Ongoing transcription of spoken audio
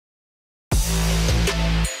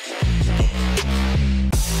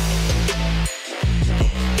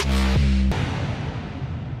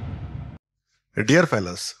Dear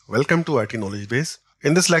fellows, welcome to IT-KnowledgeBase.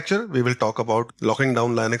 In this lecture, we will talk about locking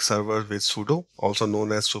down Linux servers with sudo, also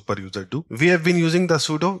known as super user do. We have been using the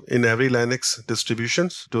sudo in every Linux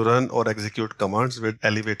distributions to run or execute commands with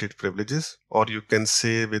elevated privileges, or you can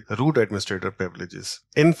say with root administrator privileges.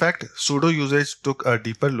 In fact, sudo usage took a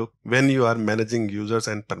deeper look when you are managing users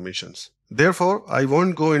and permissions. Therefore, I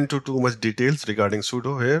won't go into too much details regarding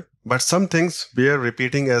sudo here, but some things bear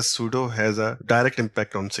repeating as sudo has a direct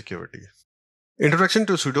impact on security. Introduction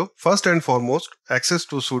to sudo. First and foremost, access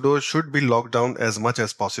to sudo should be locked down as much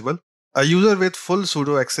as possible. A user with full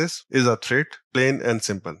sudo access is a threat, plain and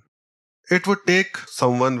simple. It would take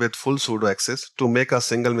someone with full sudo access to make a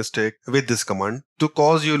single mistake with this command to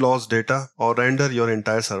cause you lost data or render your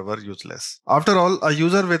entire server useless. After all, a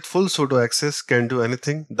user with full sudo access can do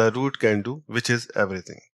anything the root can do, which is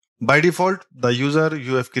everything. By default, the user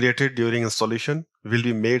you have created during installation will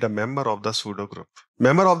be made a member of the sudo group.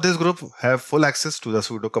 Member of this group have full access to the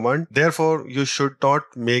sudo command. Therefore, you should not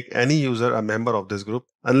make any user a member of this group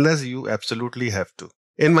unless you absolutely have to.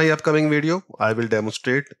 In my upcoming video, I will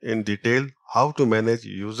demonstrate in detail how to manage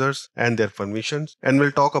users and their permissions, and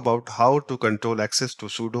will talk about how to control access to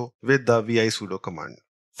sudo with the vi sudo command.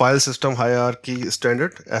 File System Hierarchy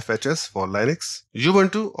Standard (FHS) for Linux.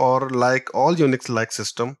 Ubuntu, or like all Unix-like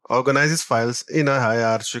system, organizes files in a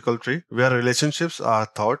hierarchical tree where relationships are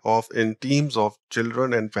thought of in teams of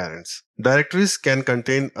children and parents. Directories can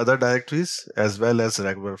contain other directories as well as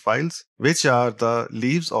regular files, which are the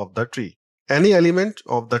leaves of the tree. Any element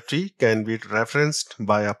of the tree can be referenced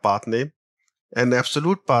by a path name. An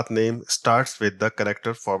absolute path name starts with the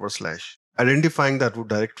character /, identifying the root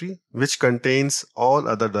directory, which contains all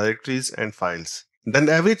other directories and files. Then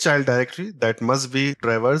every child directory that must be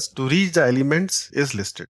traversed to reach the elements is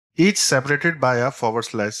listed, each separated by a /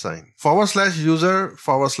 sign. /user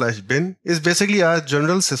 /bin is basically a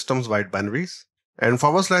general systems-wide binaries, and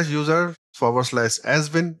 /user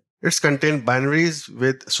 /sbin, it's contain binaries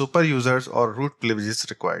with super users or root privileges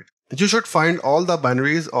required. You should find all the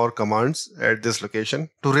binaries or commands at this location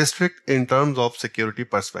to restrict in terms of security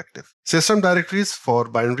perspective. System directories for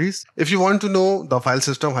binaries. If you want to know the file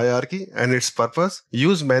system hierarchy and its purpose,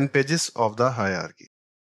 use man pages of the hierarchy.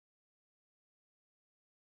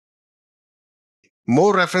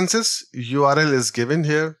 More references URL is given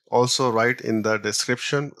here, also write in the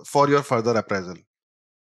description for your further appraisal.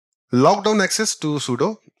 Lockdown access to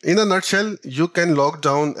sudo. In a nutshell, you can lock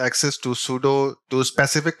down access to sudo to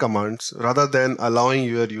specific commands rather than allowing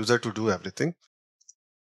your user to do everything.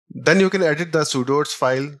 Then you can edit the sudoers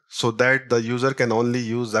file so that the user can only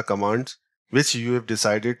use the commands which you have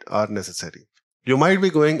decided are necessary. You might be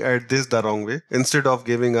going at this the wrong way. Instead of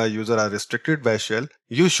giving a user a restricted bash shell,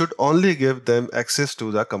 you should only give them access to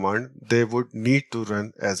the command they would need to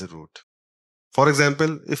run as a root. For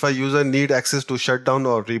example, if a user needs access to shut down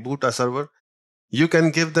or reboot a server, you can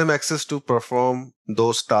give them access to perform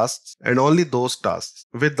those tasks and only those tasks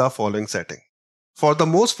with the following setting. For the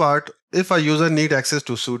most part, if a user needs access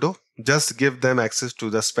to sudo, just give them access to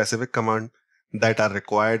the specific command that are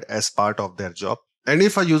required as part of their job. And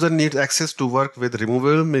if a user needs access to work with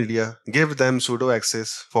removable media, give them sudo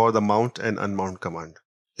access for the mount and unmount command.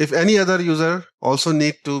 If any other user also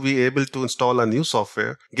need to be able to install a new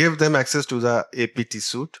software, give them access to the apt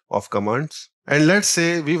suite of commands. And let's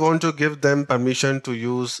say we want to give them permission to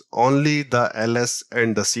use only the ls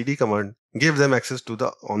and the cd command. Give them access to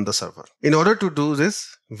the on the server. In order to do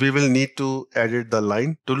this, we will need to edit the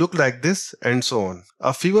line to look like this and so on.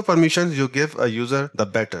 A fewer permissions you give a user, the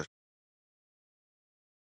better.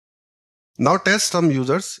 Now test some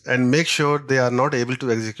users and make sure they are not able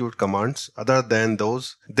to execute commands other than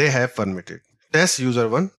those they have permitted. Test user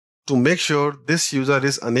 1 to make sure this user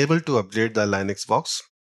is unable to update the Linux box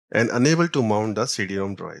and unable to mount the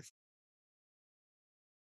CD-ROM drive.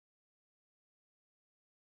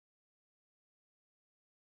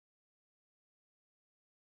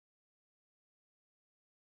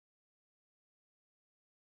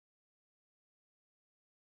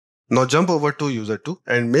 Now jump over to user 2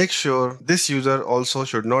 and make sure this user also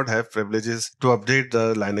should not have privileges to update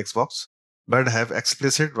the Linux box, but have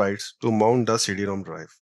explicit rights to mount the CD-ROM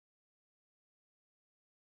drive.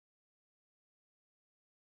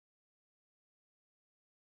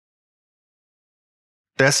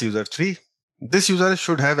 Test user 3. This user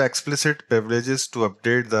should have explicit privileges to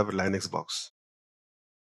update the Linux box.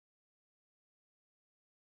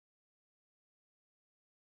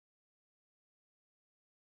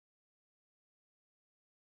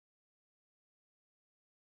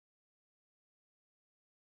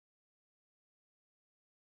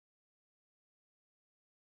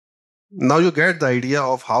 Now you get the idea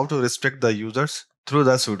of how to restrict the users through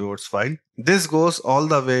the sudoers file. This goes all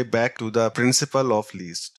the way back to the principle of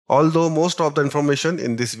least. Although most of the information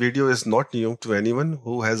in this video is not new to anyone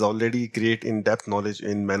who has already great in-depth knowledge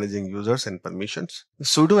in managing users and permissions,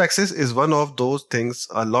 sudo access is one of those things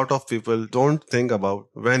a lot of people don't think about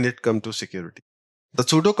when it comes to security. The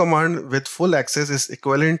sudo command with full access is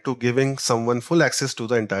equivalent to giving someone full access to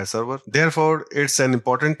the entire server. Therefore, it's an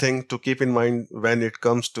important thing to keep in mind when it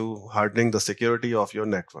comes to hardening the security of your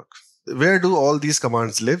network. Where do all these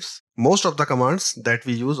commands live? Most of the commands that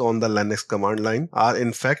we use on the Linux command line are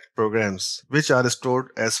in fact programs which are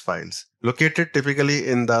stored as files, located typically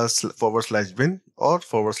in the /bin or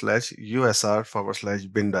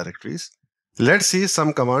 /usr/bin directories. Let's see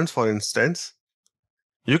some commands. For instance,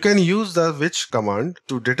 you can use the which command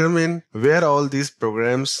to determine where all these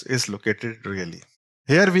programs is located really.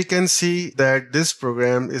 Here we can see that this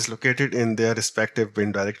program is located in their respective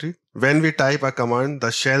bin directory. When we type a command,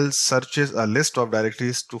 the shell searches a list of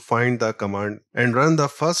directories to find the command and run the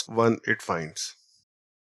first one it finds.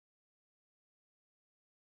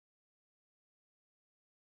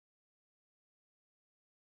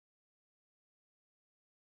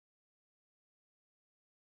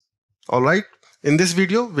 Alright, in this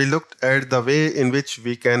video, we looked at the way in which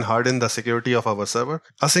we can harden the security of our server.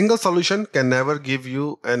 A single solution can never give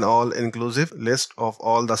you an all-inclusive list of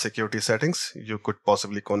all the security settings you could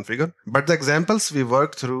possibly configure, but the examples we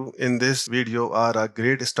worked through in this video are a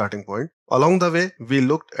great starting point. Along the way, we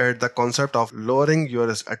looked at the concept of lowering your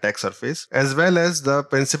attack surface as well as the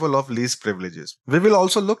principle of least privileges. We will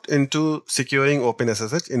also look into securing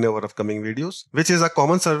OpenSSH in our upcoming videos, which is a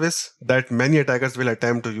common service that many attackers will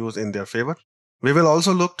attempt to use in their favor. We will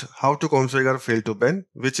also look how to configure fail to ban,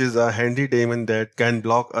 which is a handy daemon that can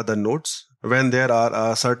block other nodes when there are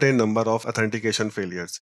a certain number of authentication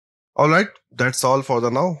failures. Alright, that's all for the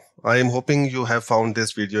now. I am hoping you have found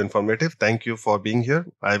this video informative. Thank you for being here.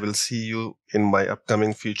 I will see you in my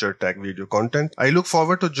upcoming future tech video content. I look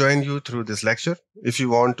forward to join you through this lecture. If you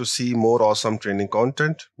want to see more awesome training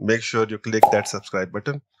content, make sure you click that subscribe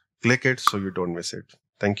button. Click it so you don't miss it.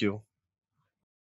 Thank you.